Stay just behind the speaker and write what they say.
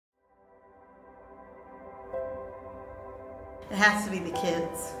It has to be the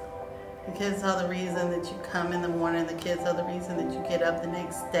kids. The kids are the reason that you come in the morning. The kids are the reason that you get up the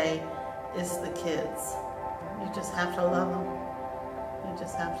next day. It's the kids. You just have to love them. You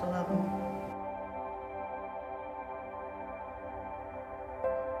just have to love them.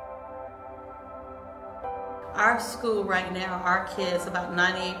 Our school right now, our kids, about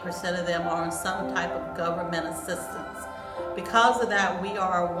 98% of them are on some type of government assistance. Because of that, we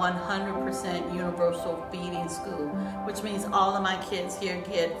are a 100% universal feeding school, which means all of my kids here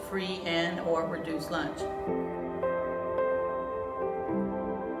get free and or reduced lunch.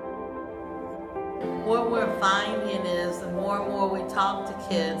 What we're finding is the more and more we talk to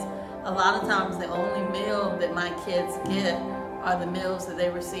kids, a lot of times the only meal that my kids get are the meals that they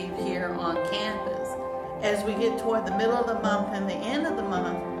receive here on campus. As we get toward the middle of the month and the end of the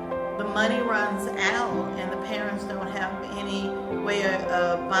month, the money runs out and the parents don't have any way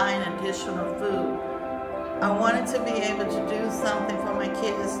of buying additional food. I wanted to be able to do something for my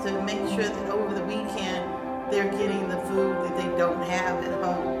kids to make sure that over the weekend they're getting the food that they don't have at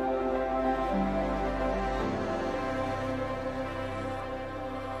home.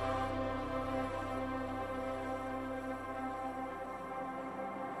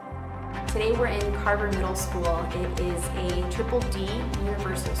 Today we're in Carver Middle School. It is a Triple D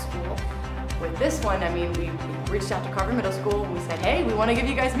universal school. With this one, I mean, we reached out to Carver Middle School and we said, hey, we want to give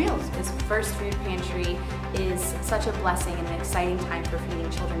you guys meals. This first food pantry is such a blessing and an exciting time for feeding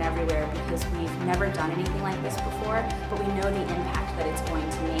children everywhere because we've never done anything like this before, but we know the impact that it's going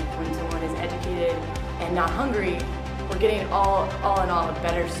to make. When someone is educated and not hungry, we're getting all in all a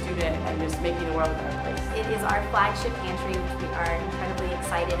better student and just making the world a better place. It is our flagship pantry, which we are incredibly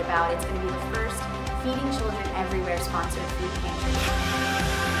excited about. It's going to be the first Feeding Children Everywhere sponsored food pantry.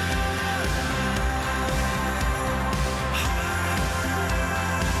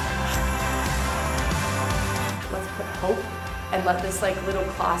 Let's put hope and let this little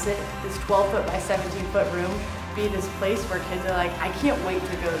closet, this 12-foot by 17-foot room, be this place where kids are like, I can't wait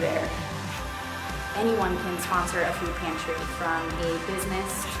to go there. Anyone can sponsor a food pantry, from a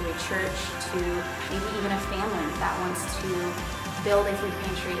business to a church to maybe even a family that wants to build a food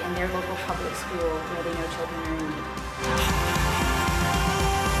pantry in their local public school where they know children are in need.